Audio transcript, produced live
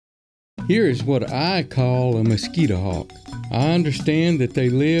Here is what I call a mosquito-hawk. I understand that they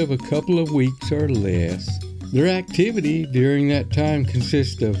live a couple of weeks or less. Their activity during that time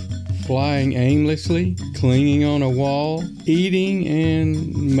consists of flying aimlessly, clinging on a wall, eating,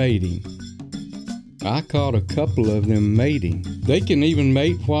 and mating. I caught a couple of them mating. They can even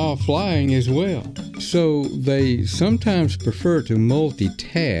mate while flying as well. So they sometimes prefer to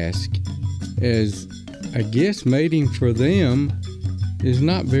multitask, as I guess mating for them is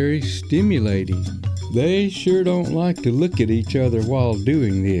not very stimulating. They sure don't like to look at each other while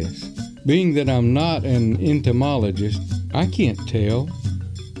doing this. Being that I'm not an entomologist, I can't tell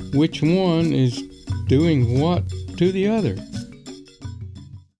which one is doing what to the other.